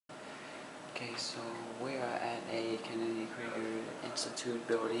Okay, so we are at a Kennedy Krieger Institute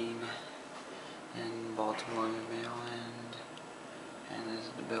building in Baltimore, Maryland, and this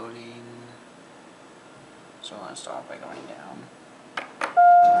is the building. So I'm going to start by going down.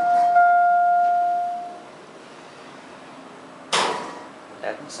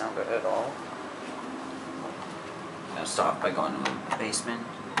 That didn't sound good at all. I'm going to start by going to the basement.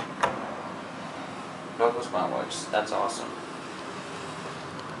 Local spawn works, that's awesome.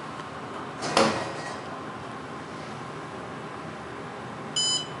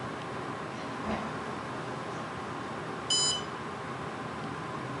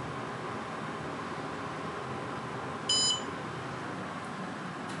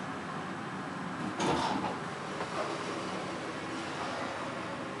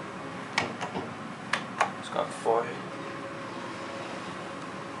 It's got 4.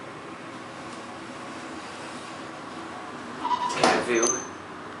 Yeah, view.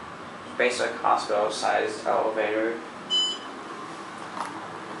 Basic hospital-sized elevator.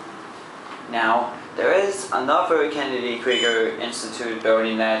 Now, there is another Kennedy Krieger Institute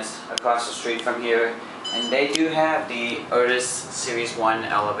building that's across the street from here, and they do have the Otis Series 1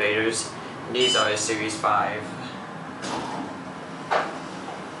 elevators. These are Series 5.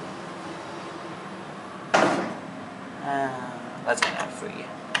 Let's get that free.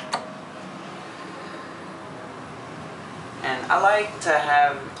 And I like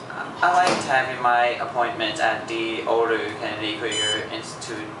having my appointments at the older Kennedy Krieger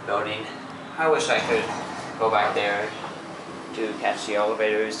Institute building. I wish I could go back there to catch the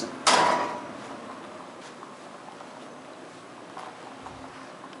elevators.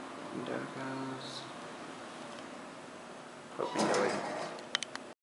 There it goes. Hoping